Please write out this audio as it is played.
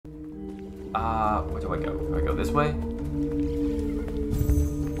Where do I go? Do I go this way?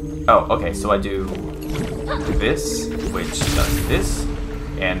 Oh, okay, so I do this, which does this,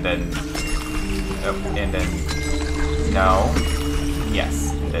 and then, no,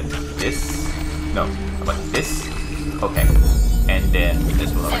 yes, and then this, no, how about this? Okay, and then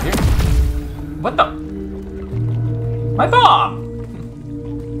this one over here. What the? My bomb!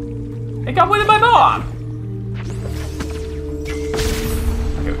 It got rid of my bomb!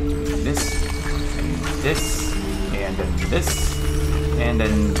 Okay, this, and then this, and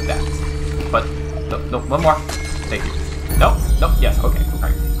then that. But, no, one more. Thank you. No, yes, okay,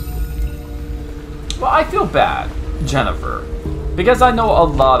 alright. Well, I feel bad, Jennifer, because I know a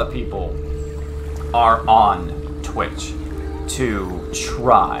lot of people are on Twitch to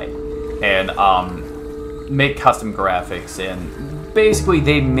try and, make custom graphics, and basically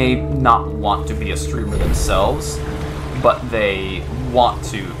they may not want to be a streamer themselves, but they want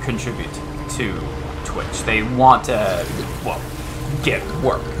to contribute to Twitch. They want to, well, get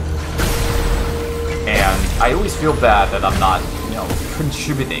work. And I always feel bad that I'm not, you know,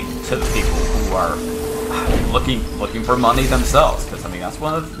 contributing to the people who are looking for money themselves. Because I mean, that's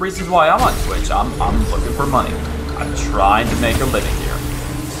one of the reasons why I'm on Twitch. I'm looking for money. I'm trying to make a living here.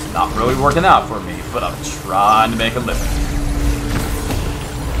 It's not really working out for me, but I'm trying to make a living.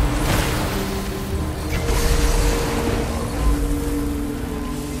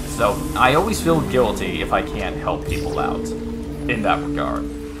 So I always feel guilty if I can't help people out in that regard.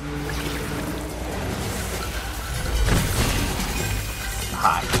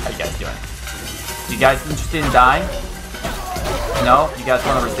 Hi, how you guys doing? You guys interested in dying? No? You guys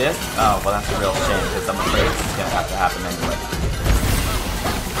want to resist? Oh, well that's a real shame, because I'm afraid it's going to have to happen anyway.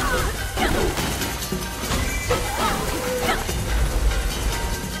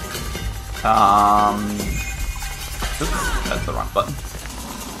 Oops, that's the wrong button.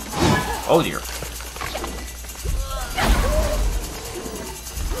 Oh dear.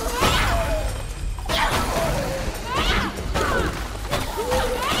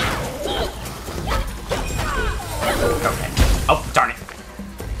 Okay. Oh, darn it.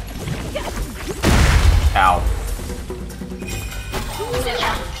 Ow.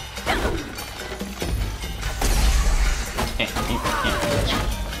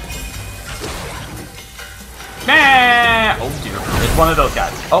 Nah! Oh dear. It's one of those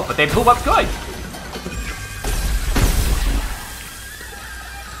guys. Oh, but they blew up good.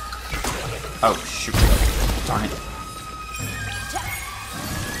 Oh, shoot. Darn it.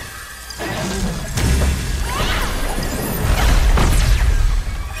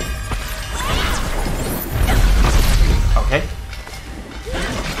 Okay.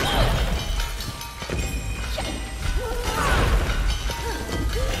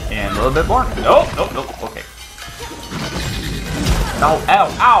 And a little bit more. Nope, nope, nope. Okay. No, ow,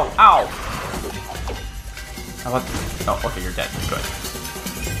 ow, ow! How about... Oh, okay, you're dead. Good.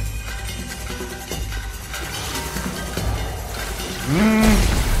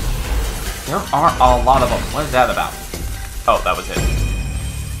 There are a lot of them. What is that about? Oh, that was it.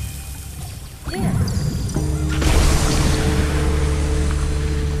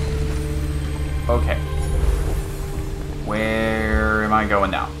 Okay. Where am I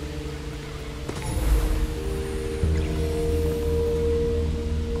going now?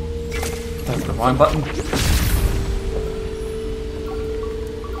 That's the wrong button.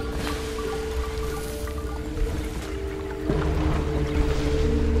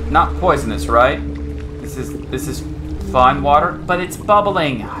 Not poisonous, right? This is fine water, but it's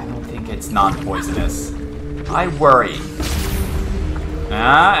bubbling. I don't think it's non-poisonous. I worry.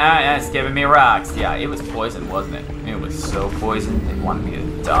 It's giving me rocks. Yeah, it was poison, wasn't it? It was so poisoned, it wanted me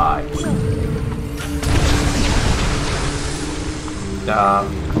to die.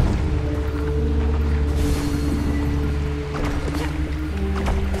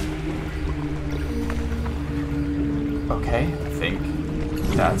 Okay, I think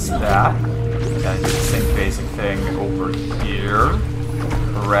that's that. Gotta do the same basic thing over here.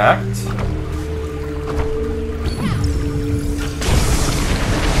 Correct.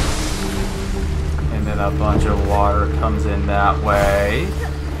 And then a bunch of water comes in that way.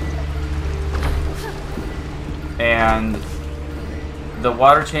 And the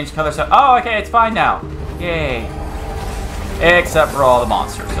water changed color, so... Oh, okay, it's fine now. Yay. Except for all the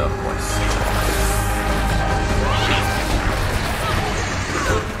monsters, of course.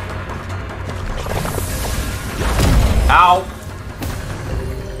 Ow!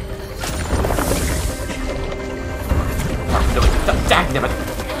 Dang it!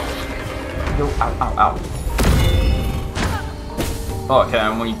 Yo, ow, ow, ow. Oh, okay,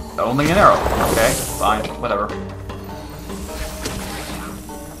 only an arrow. Okay, fine, whatever.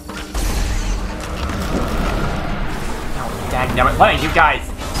 damn it. What are you guys?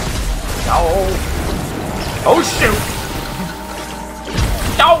 No. Oh, shoot.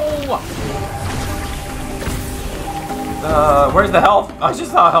 No. Where's the health? I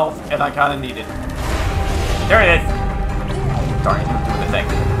just saw health, and I kind of need it. There it is. Darn it, you're doing the thing.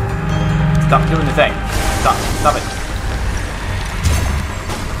 Stop doing the thing. Stop it.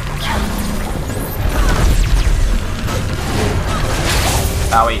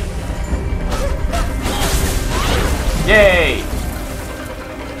 Owie. Yay!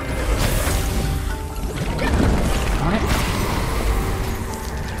 Darn it.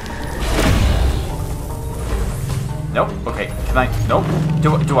 Nope. Okay. Can I? Nope.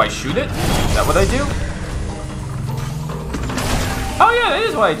 Do I shoot it? Is that what I do? Oh yeah, that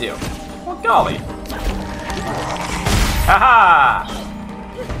is what I do. Well, golly. Haha!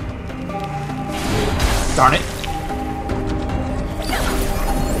 Darn it.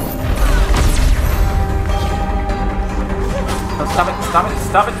 No, stop it, stop it,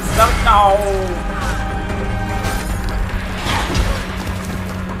 stop it, stop it, no!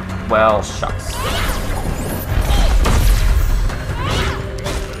 Well, shucks.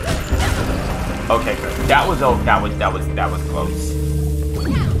 Okay, good. That was close.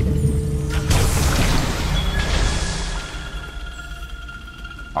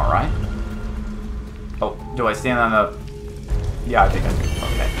 Alright. Oh, do I stand on the... Yeah, I think I do.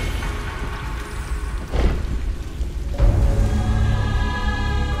 Okay.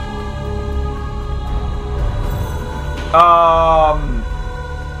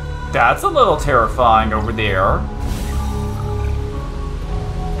 That's a little terrifying over there.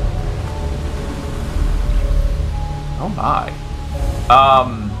 Oh my.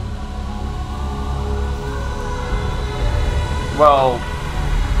 Well,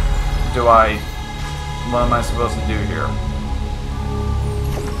 what am I supposed to do here?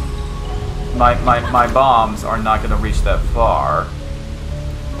 My bombs are not gonna reach that far.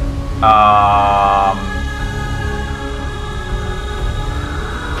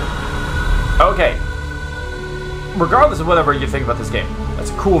 Okay. Regardless of whatever you think about this game, that's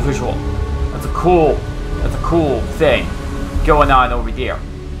a cool visual. That's a cool thing going on over there.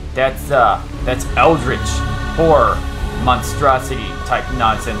 That's eldritch horror monstrosity type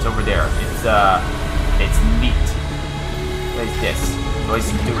nonsense over there. It's neat. What is this?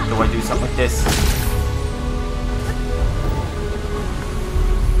 Do I do something with this?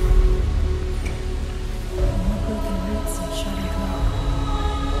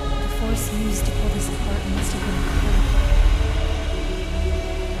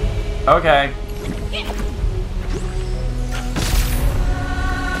 Okay.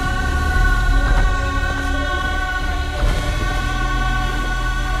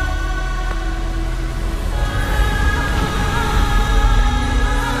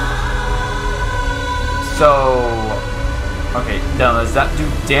 So, okay, now does that do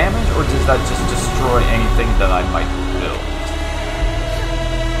damage, or does that just destroy anything that I might build?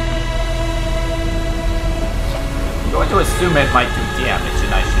 I'm going to assume it might do damage,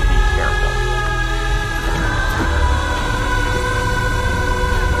 and I should be careful.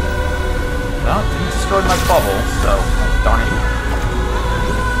 Well, it didn't destroy my bubble, so darn it.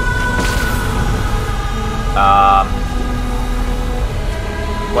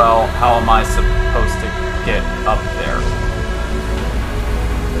 Well, how am I supposed to get up there?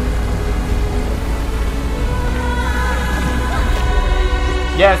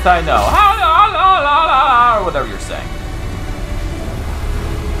 Yes, I know. Or whatever you're saying.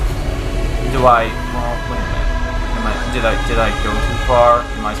 Do I? Well, wait a minute. Did I go too far?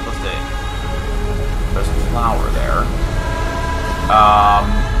 Am I supposed to? There's a flower there.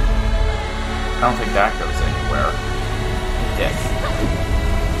 I don't think that goes anywhere. Yes.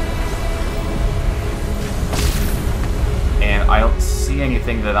 And I don't see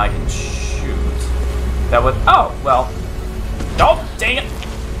anything that I can shoot. That would... Oh, well. Oh, dang it!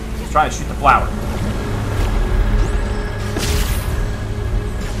 I was trying to shoot the flower.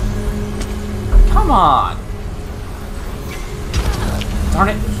 Come on! Darn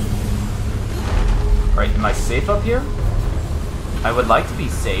it. Alright, am I safe up here? I would like to be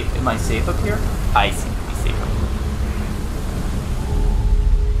safe. Am I safe up here? I seem to be safe up here.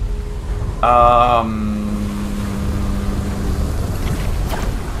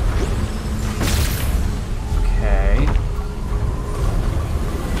 Okay.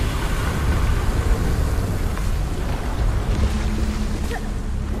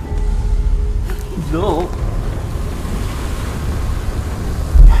 No.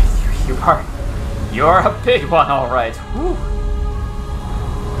 You're a big one, all right. Whew.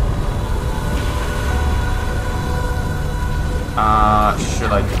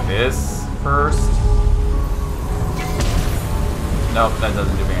 Should I do this first? Nope, that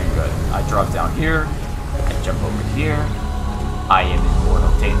doesn't do me any good. I drop down here. I jump over here. I am in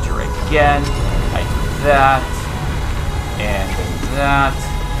mortal danger again. I do that. And then that.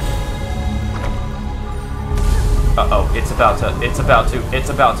 Uh-oh, it's about to.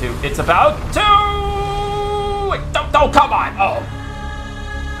 Wait, don't, come on! Oh.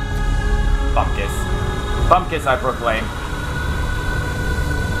 Bumpkiss. Bumpkiss, I proclaim.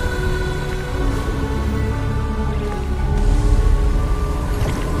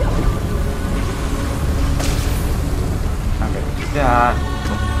 That.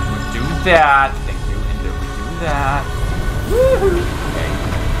 We do that. Thank you. And then we do that. Woohoo! Okay.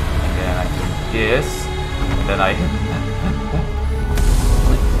 And then I do this. And then I.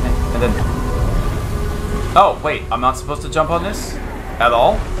 And then. Oh, wait. I'm not supposed to jump on this? At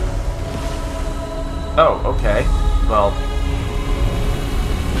all? Oh, okay. Well.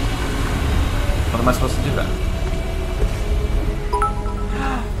 What am I supposed to do then?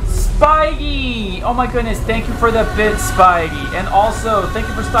 Spidey! Oh my goodness, thank you for the bit, Spidey. And also, thank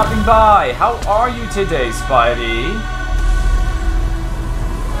you for stopping by. How are you today, Spidey?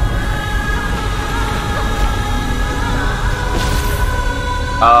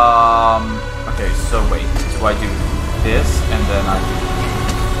 Okay, so wait. So I do this, and then I do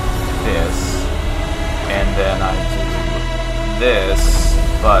this, and then I do this,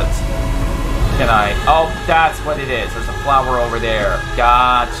 but can I? Oh, that's what it is. There's a flower over there.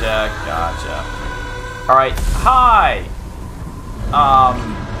 Gotcha. All right. Hi.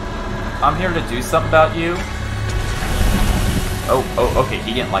 I'm here to do something about you. Oh, okay.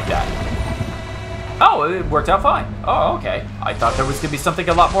 He didn't like that. Oh, it worked out fine. Oh, okay. I thought there was gonna be something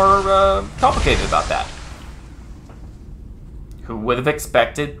a lot more complicated about that. Who would have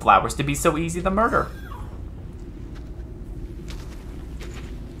expected flowers to be so easy to murder?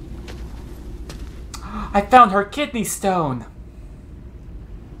 I found her kidney stone!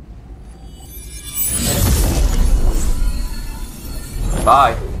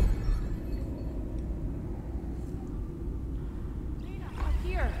 Bye. Up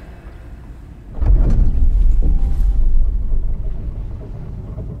here.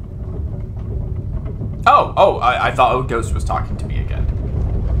 Oh, I thought a ghost was talking to me again.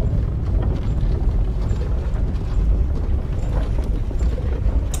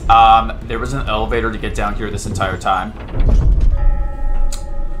 There was an elevator to get down here this entire time.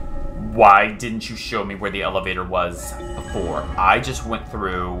 Why didn't you show me where the elevator was before? I just went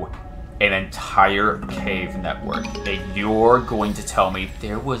through an entire cave network, and you're going to tell me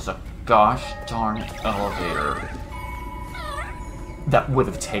there was a gosh darn elevator that would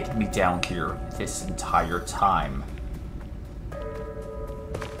have taken me down here this entire time.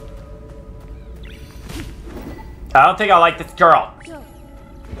 I don't think I like this girl.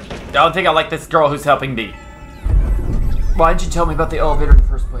 I don't think I like this girl who's helping me. Why didn't you tell me about the elevator in the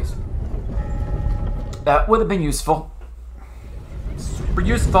first place? That would have been useful. Super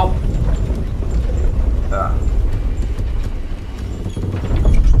useful. I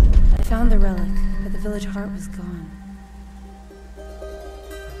found the relic, but the village heart was gone.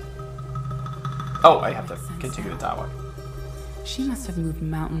 Oh, I have to continue the dialogue. She must have moved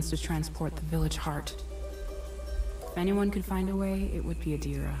mountains to transport the village heart. If anyone could find a way, it would be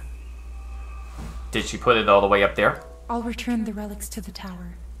Adira. Did she put it all the way up there? I'll return the relics to the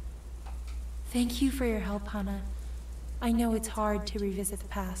tower. Thank you for your help, Hannah. I know it's hard to revisit the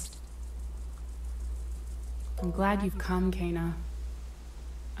past. I'm glad you've come, Kena.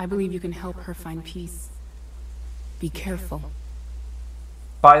 I believe you can help her find peace. Be careful.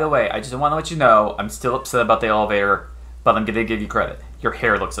 By the way, I just want to let you know, I'm still upset about the elevator, but I'm gonna give you credit. Your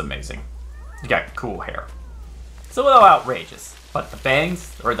hair looks amazing. You got cool hair. It's a little outrageous, but the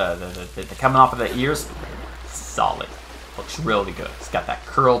bangs, or the coming off of the ears, solid. Looks really good. It's got that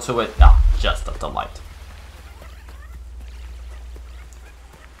curl to it. No, just a delight.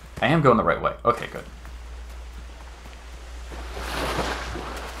 I am going the right way. Okay, good.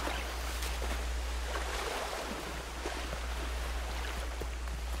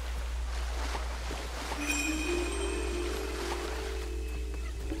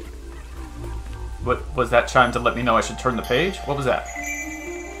 What was that chime to let me know I should turn the page? What was that?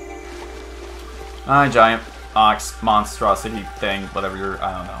 Giant ox monstrosity thing, whatever you're,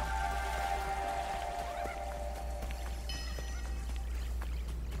 I don't know.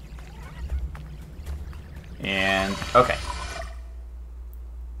 And, okay.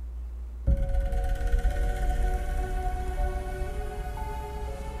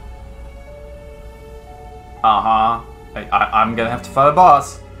 I'm gonna have to fight a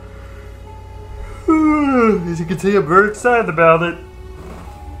boss. As you can see, I'm very excited about it.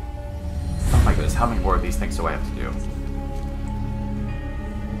 Oh my goodness, how many more of these things do I have to do?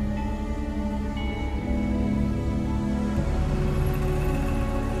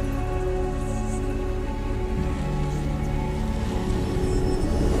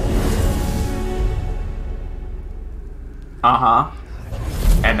 Uh-huh.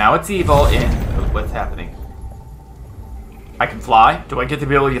 And now it's evil in... What's happening? I can fly? Do I get the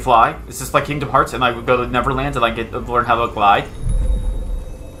ability to fly? Is this like Kingdom Hearts and I would go to Neverland and I get to learn how to glide?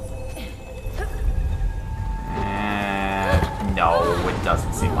 No, it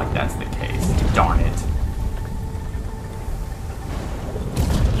doesn't seem like that's the case. Darn it.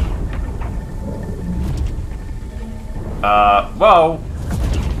 Whoa.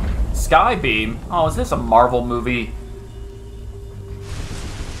 Skybeam? Oh, is this a Marvel movie?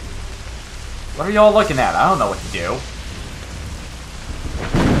 What are y'all looking at? I don't know what to do.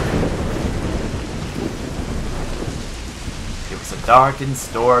 It was a dark and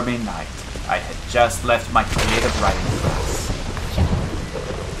stormy night. I had just left my creative writing class.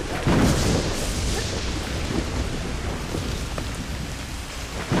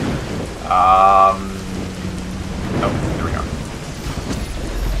 Oh, here we go.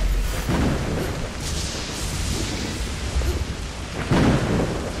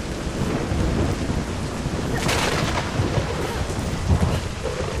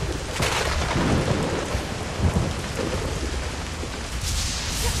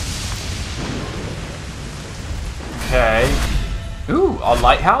 Okay. Ooh, a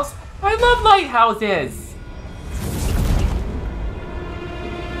lighthouse? I love lighthouses!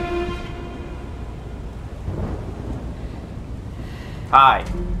 Hi.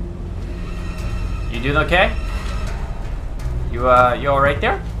 You doing okay? You alright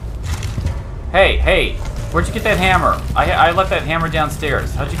there? Hey, where'd you get that hammer? I left that hammer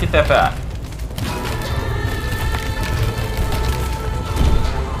downstairs. How'd you get that back?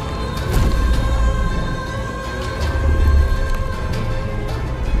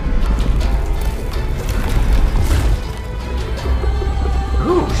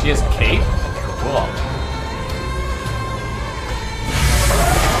 Ooh, she has a cape? Cool.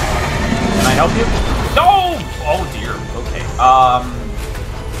 Can I help you? No! Oh dear. Okay.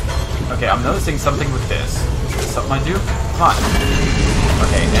 Okay, I'm noticing something with this. Is this something I do? Come on.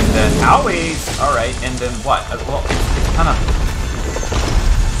 Okay, and then owies. Alright, and then what? Well, it's kind of...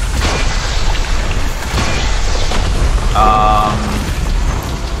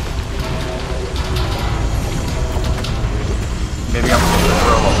 Maybe I'm supposed to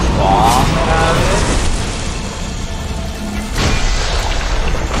throw a bomb at it?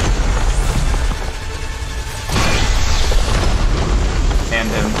 And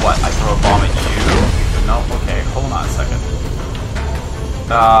then what? I throw a bomb at you? No? Okay, hold on a second.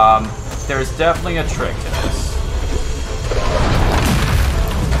 There's definitely a trick to this.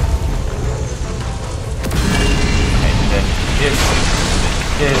 Okay, and then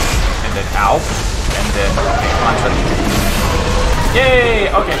this, and then out, and then, okay, come on, try to... Yay!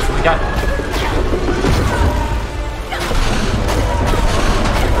 Okay, so we got...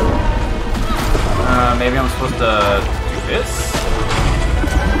 Maybe I'm supposed to do this?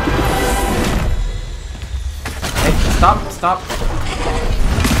 Hey, stop.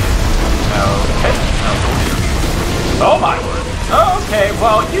 Okay. Oh my word. Okay,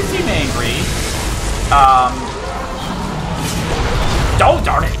 well, you seem angry. Oh,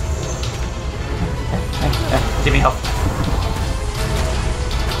 darn it! Give me help.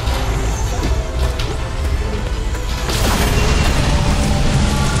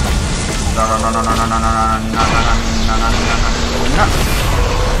 No.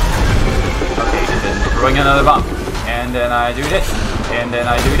 Okay, and then throwing another bomb. And then I do this. And then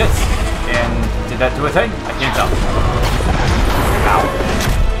I do this. And did that do a thing? I can't tell. Ow.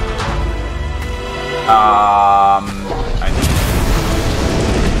 I need...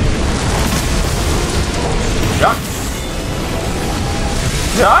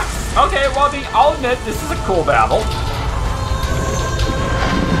 Ducks? Okay, well, I'll admit, this is a cool battle.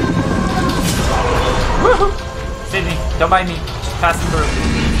 Woohoo! Sydney, don't mind me. Just passing through.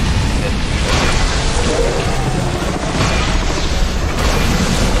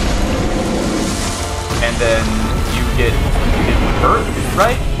 And then you get hurt,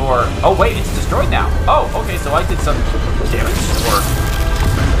 right? Or oh wait, it's destroyed now. Oh, okay, so I did some damage. Or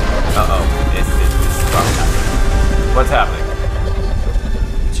this is probably not good. What's happening?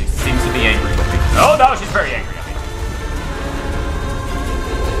 She seems to be angry with me. Oh no, she's very angry at me.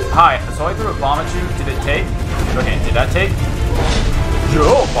 Hi, so I threw a bomb at you. Did it take? Okay, did that take?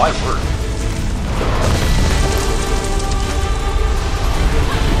 Oh, my word.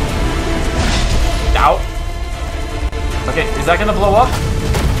 Ow. Okay, is that gonna blow up?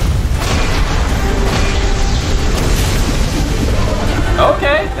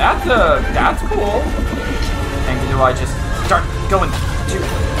 Okay, that's cool. And do I just start going to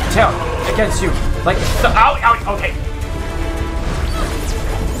town against you? Like, ow, okay.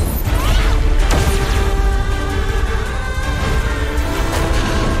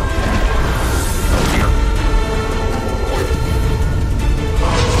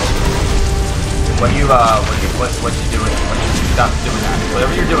 what you doing? Stop doing that.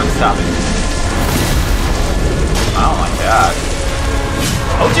 Whatever you're doing, stop it. I don't like that.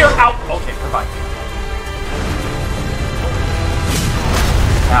 Oh dear, ow! Okay, goodbye.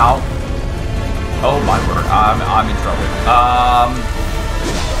 Ow. Oh my word, I'm in trouble.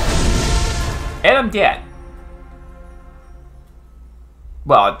 And I'm dead.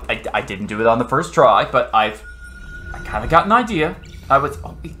 Well, I didn't do it on the first try, but I kind of got an idea. I was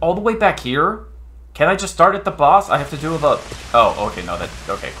all the way back here. Can I just start at the boss? I have to do the... Oh, okay, no,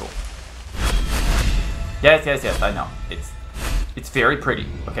 okay, cool. Yes, I know. It's very pretty.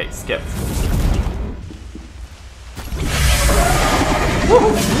 Okay, skip. Woo!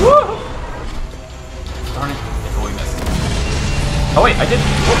 Darn it, I totally missed. Oh wait, I did.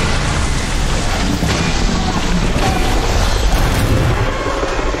 Whoa.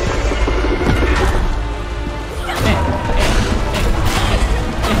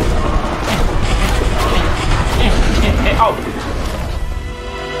 Oh.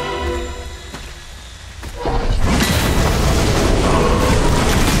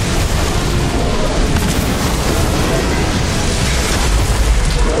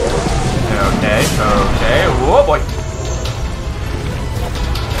 Okay. Whoa, boy.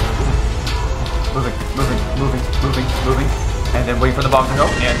 Moving. And then wait for the bomb to go.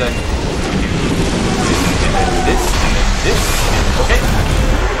 And then this. Okay.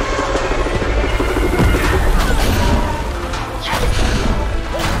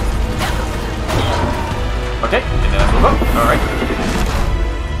 Okay, and then I move up. Alright.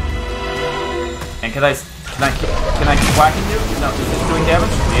 And can I keep whacking you? No, is this doing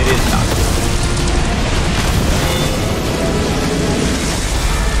damage? It is not.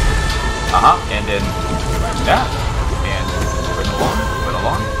 And then that. And went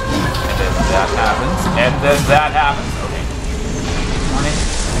along. And then that happens. And then that happens. Okay. Darn it.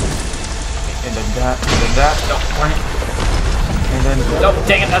 Okay, and then that. No, darn it. And then, no,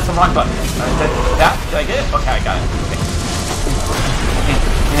 dang it, that's the wrong button. And then that, did I get it? Okay, I got it. Okay.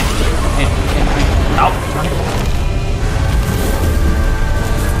 Ow, darn it.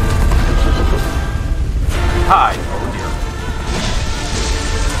 Hi. Oh dear.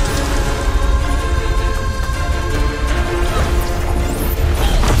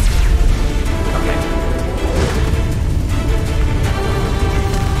 Okay.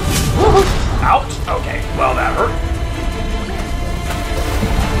 Woohoo! Ouch! Okay, well that hurt.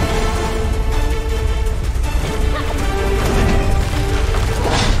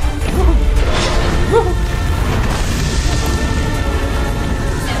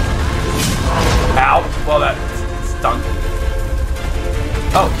 Ow! Well, that stunk.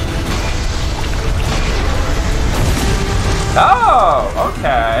 Oh. Oh,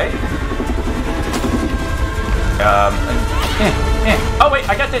 okay. Oh wait,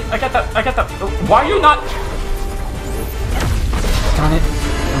 I got that. Why are you not? Darn it.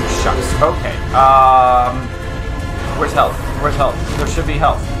 Oh, shucks. Okay. Where's health? There should be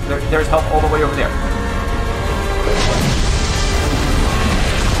health. There's health all the way over there.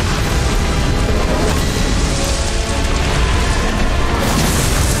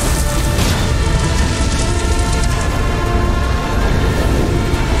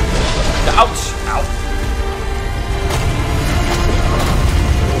 Ouch! Ow!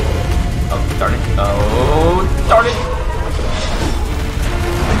 Oh, darn it. Oh, darn it!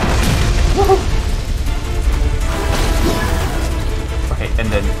 Woohoo! Okay, and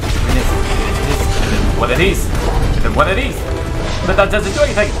then this, and then one of these, and then one of these. But that doesn't do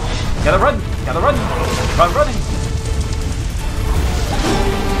anything. Gotta run! Running!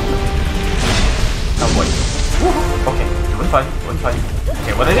 Oh boy. Woohoo! Okay, doing fine.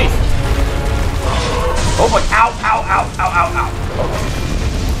 Okay, what are these? Oh boy, ow. Okay.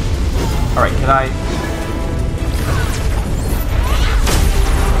 Alright, can I...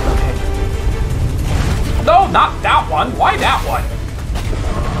 Okay. No, not that one. Why that one?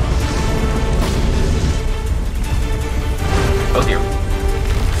 Oh dear.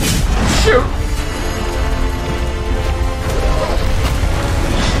 Shoot!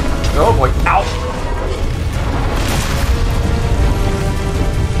 Oh boy, ow!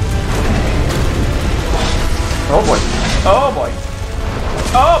 Oh boy.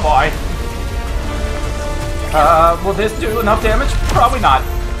 Will this do enough damage? Probably not.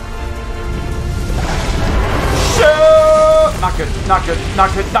 Shoot! Not good.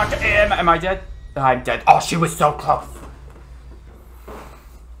 Am I dead? I'm dead. Oh, she was so close.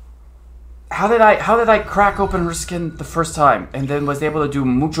 How did I crack open her skin the first time and then was able to do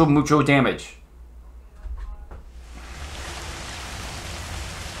mucho damage?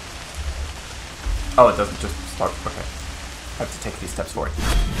 Oh, it doesn't just start. Okay. I have to take these steps forward.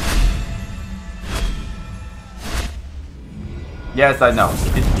 Yes, I know.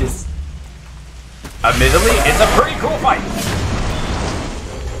 It is... Admittedly, it's a pretty cool fight.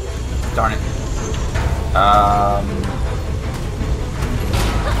 Darn it.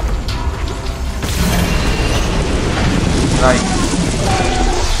 Right.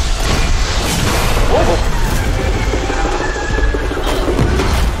 Whoa.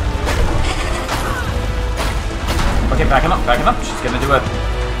 Okay, backing up. She's gonna do it.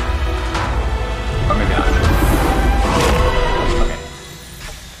 Or maybe not. Okay.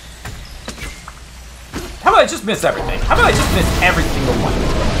 How about I just miss everything? How about I just miss every single one?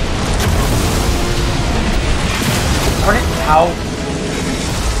 Turn it out.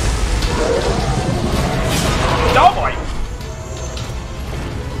 Oh boy!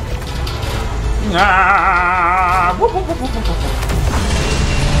 Nah. Whoop, whoop, whoop, whoop, whoop, whoop.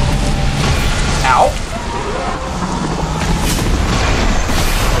 Ow.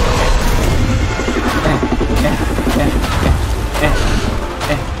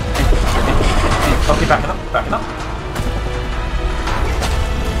 Okay, backing up.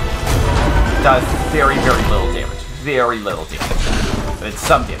 Does very, very little damage. Very little damage. But it's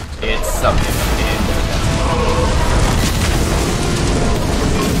some damage.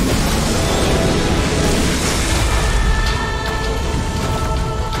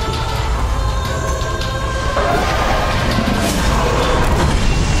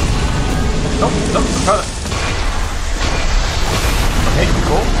 Nope, okay,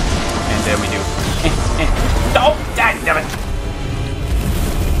 cool. And then we do. Oh, damn it.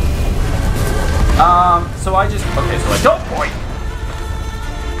 So I just. Okay, so I don't point.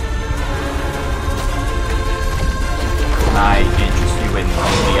 Can I interest you in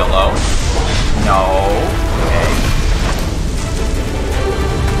me alone? No. Okay.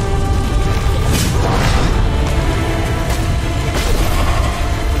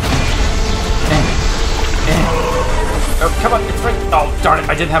 Oh, come on, it's right. Oh, darn it,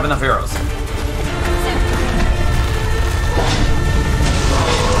 I didn't have enough arrows.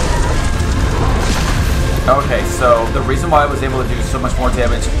 Okay, so the reason why I was able to do so much more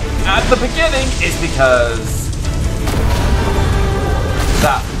damage at the beginning is because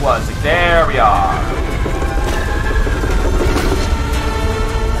that was it. There we are.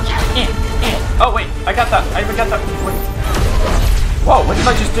 Oh wait, I got that. I even got that. Whoa, what did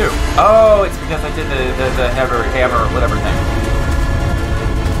I just do? Oh, it's because I did the hammer, whatever thing.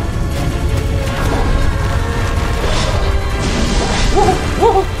 Woohoo,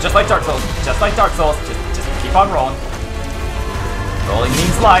 woohoo! Just like Dark Souls. Just keep on rolling. Rolling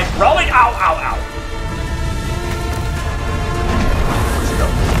means life. Rolling! Ow, ow, ow. Let's go.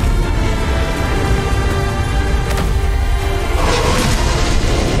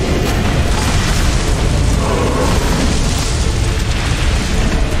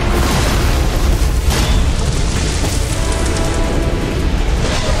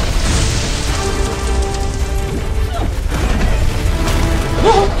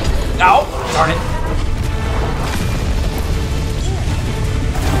 Woohoo! Ow! Darn it.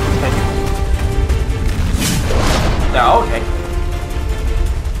 Thank you. Oh, okay.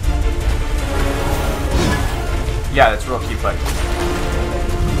 Yeah, that's real key play.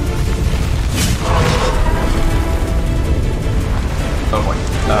 Oh boy.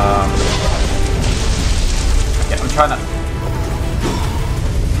 Yeah, I'm trying to...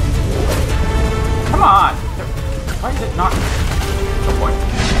 Come on! Why is it not... Oh boy.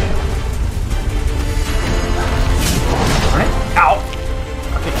 Turn it. Ow!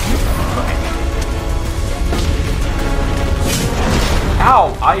 Okay. Ow!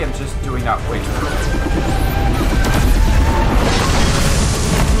 I am just doing that way too quick.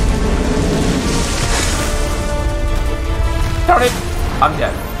 Darn it! I'm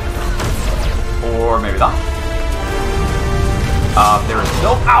dead. Or maybe not. There is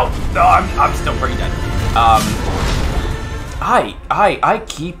still... Ow! No, I'm still pretty dead. I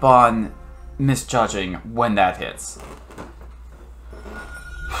keep on misjudging when that hits.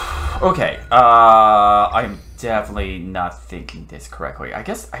 Okay, I'm definitely not thinking this correctly. I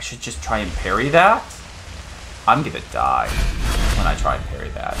guess I should just try and parry that. I'm gonna die when I try and parry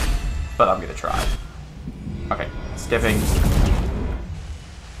that, but I'm gonna try. Okay, skipping.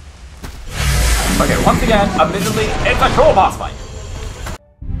 Okay, once again, admittedly, it's a cool boss fight.